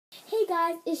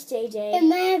guys, it's JJ. And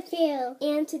Matthew.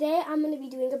 And today I'm going to be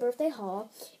doing a birthday haul.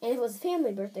 And it was a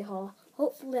family birthday haul.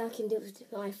 Hopefully I can do it with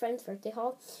my friend's birthday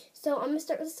haul. So I'm going to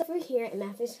start with the stuff over here. And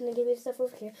Matthew's going to give me the stuff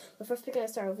over here. But first we're going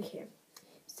to start over here.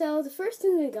 So the first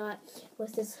thing we got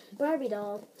was this Barbie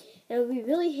doll. And it would be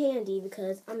really handy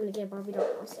because I'm going to get a Barbie doll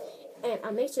house. And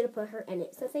I'll make sure to put her in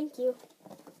it. So thank you.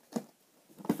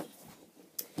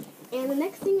 And the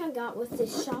next thing I got was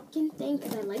this Shopkin thing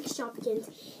because I like Shopkins,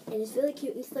 and it's really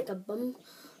cute. It's like a bubble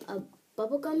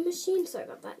gum machine. Sorry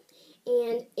about that.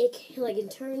 And it can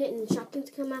turn it and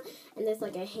Shopkins come out, and there's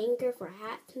like a hanger for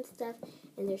hats and stuff.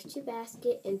 And there's 2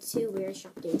 baskets and 2 weird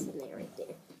Shopkins in there right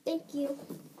there. Thank you.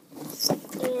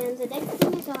 And the next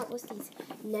thing I got was these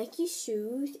Nike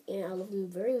shoes, and I love them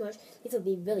very much. These will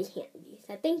be really handy.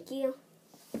 So thank you.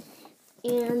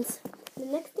 And the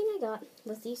next thing I got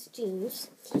was these jeans.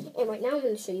 And right now I'm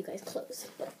going to show you guys clothes.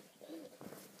 But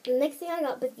the next thing I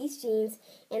got was these jeans.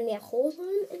 And they have holes on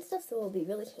them and stuff, so it will be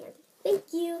really handy.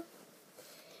 Thank you.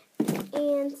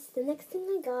 And the next thing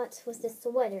I got was this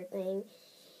sweater thing.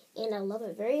 And I love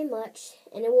it very much.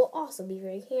 And it will also be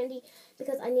very handy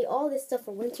because I need all this stuff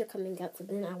for winter coming up, so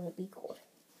then I won't be cold.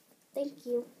 Thank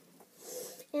you.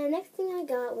 And the next thing I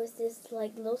got was this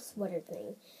little sweater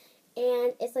thing.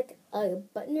 And it's like a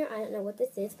buttoner. I don't know what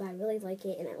this is, but I really like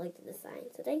it, and I like the design.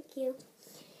 So thank you.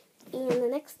 And the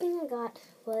next thing I got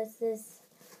was this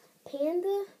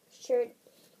panda shirt,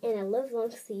 and I love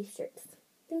long sleeve shirts.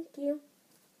 Thank you.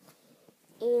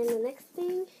 And the next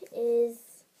thing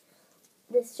is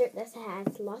this shirt that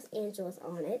has Los Angeles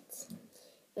on it.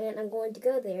 And I'm going to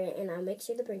go there, and I'll make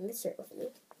sure to bring this shirt with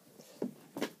me.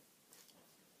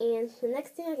 And the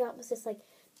next thing I got was this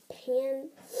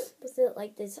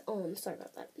sorry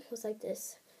about that. It was like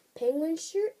this penguin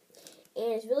shirt,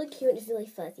 and it's really cute and it's really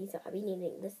fuzzy, so I'll be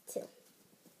needing this too.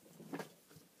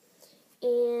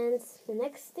 And the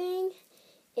next thing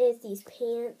is these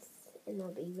pants, and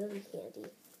they'll be really handy.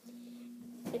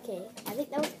 Okay, I think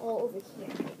that was all over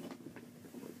here.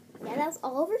 Yeah, that was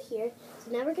all over here.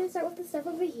 So now we're going to start with the stuff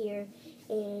over here,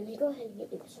 and go ahead and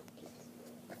get me the Shopkins.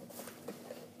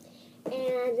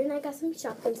 And then I got some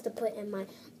Shopkins to put in my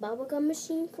bubblegum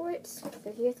machine for it. So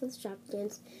here's some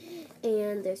Shopkins.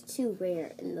 And there's 2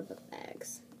 rare in the book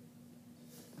bags.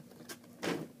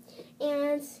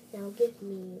 And now give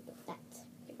me that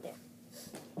right there.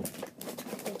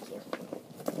 Thank you.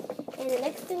 And the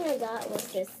next thing I got was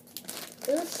this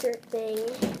little shirt thing.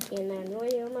 And I have no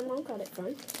idea where my mom got it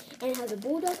from. And it has a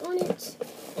bulldog on it.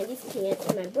 And these pants.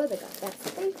 And my brother got that.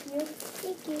 So thank you.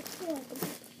 Thank you. You're welcome.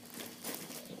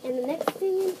 And the next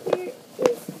thing in here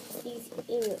is these,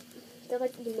 they're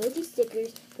like emoji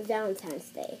stickers for Valentine's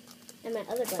Day. And my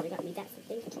other brother got me that, so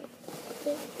thank you.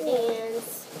 And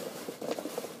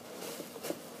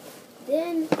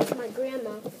then my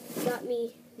grandma got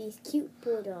me these cute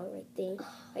bulldog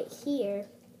right here.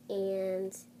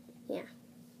 And yeah,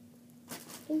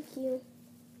 thank you.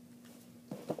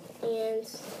 And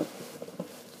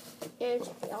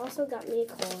she also got me a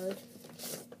card.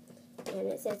 And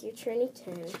it says, you're turning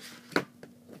 10.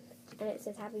 And it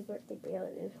says, happy birthday,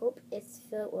 Braylon. And hope it's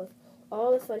filled with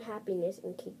all the fun, happiness,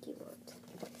 and cake you want.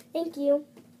 Thank you.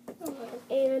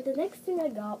 And the next thing I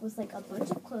got was a bunch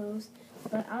of clothes.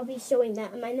 But I'll be showing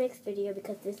that in my next video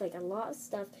because there's a lot of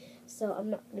stuff. So I'm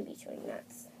not going to be showing that.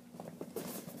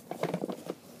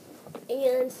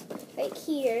 And right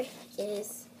here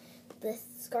is the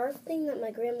scarf thing that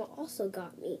my grandma also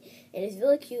got me. And it's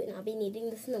really cute, and I'll be needing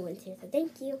this in the winter, so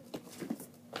thank you.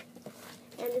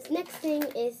 And this next thing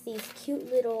is these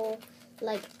cute little,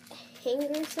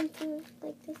 hangers, something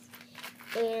like this.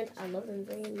 And I love them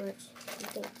very much.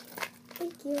 So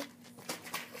thank you.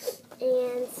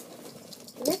 And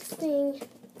the next thing,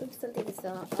 something that's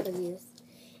out of use.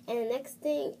 And the next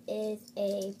thing is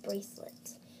a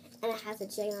bracelet. And it has a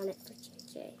J on it for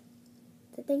JJ.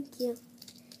 So thank you.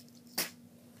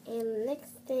 And the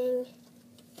next thing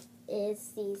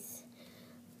is these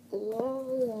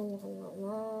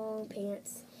long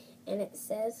pants. And it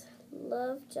says,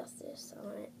 Love Justice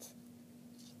on it.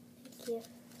 Thank you.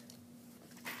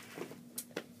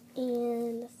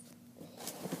 And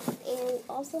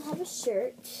also have a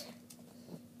shirt.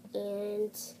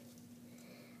 And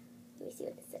let me see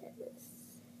what it says. It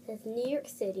says New York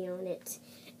City on it.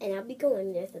 And I'll be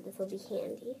going there, so this will be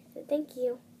handy. So thank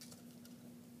you.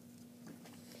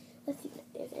 Let's see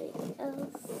if there's anything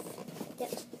else.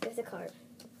 Yep, there's a card.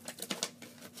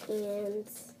 And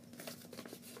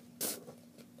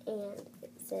it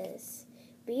says,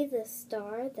 be the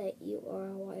star that you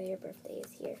are while your birthday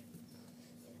is here.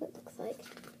 That's what it looks like.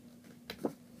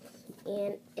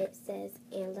 And it says,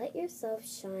 and let yourself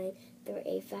shine through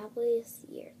a fabulous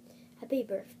year. Happy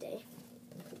birthday.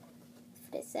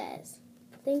 what it says.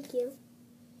 Thank you.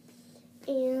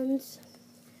 And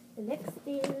the next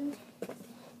thing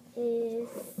is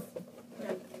what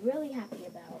I'm really happy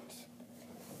about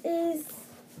is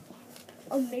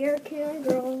American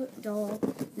Girl doll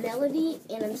Melody,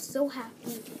 and I'm so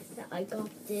happy that I got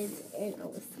this, and I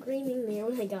was screaming there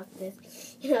when I got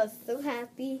this, and I was so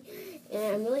happy,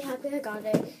 and I'm really happy I got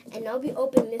it, and I'll be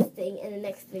opening this thing in the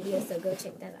next video, so go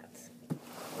check that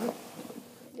out.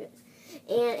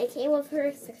 And it came with her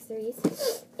accessories,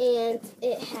 and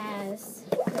it has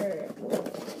her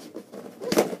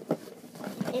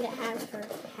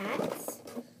hat,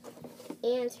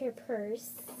 and her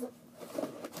purse,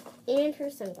 and her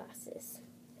sunglasses.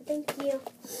 Thank you.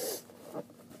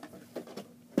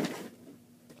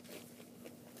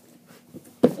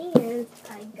 And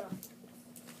I got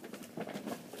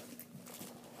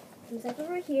this up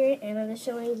over here, and I'm just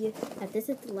showing you that this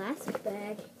is the last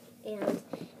bag, and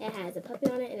it has a puppy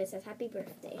on it, and it says happy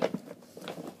birthday.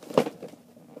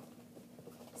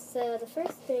 So the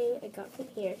first thing I got from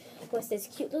here was this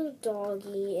cute little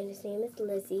doggy, and his name is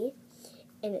Lizzie,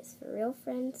 and it's for real,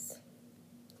 friends.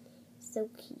 So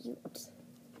cute.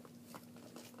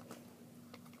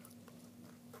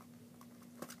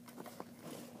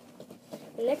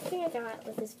 The next thing I got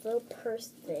was this little purse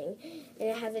thing, and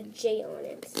it has a J on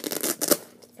it.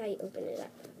 That's how you open it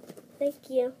up. Thank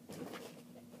you.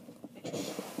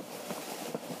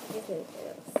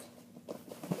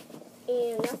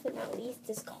 And last but not least,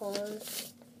 this card.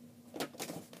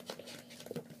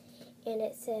 And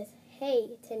it says,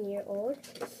 "Hey, 10-year-old.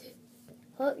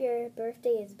 Hope your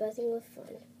birthday is buzzing with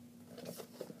fun."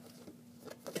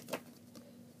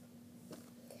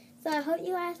 So I hope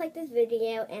you guys like this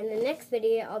video, and the next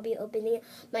video I'll be opening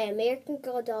my American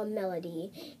Girl doll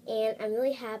Melody, and I'm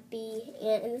really happy,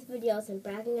 and in this video I wasn't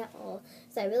bragging at all,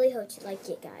 so I really hope you like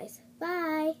it, guys.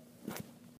 Bye!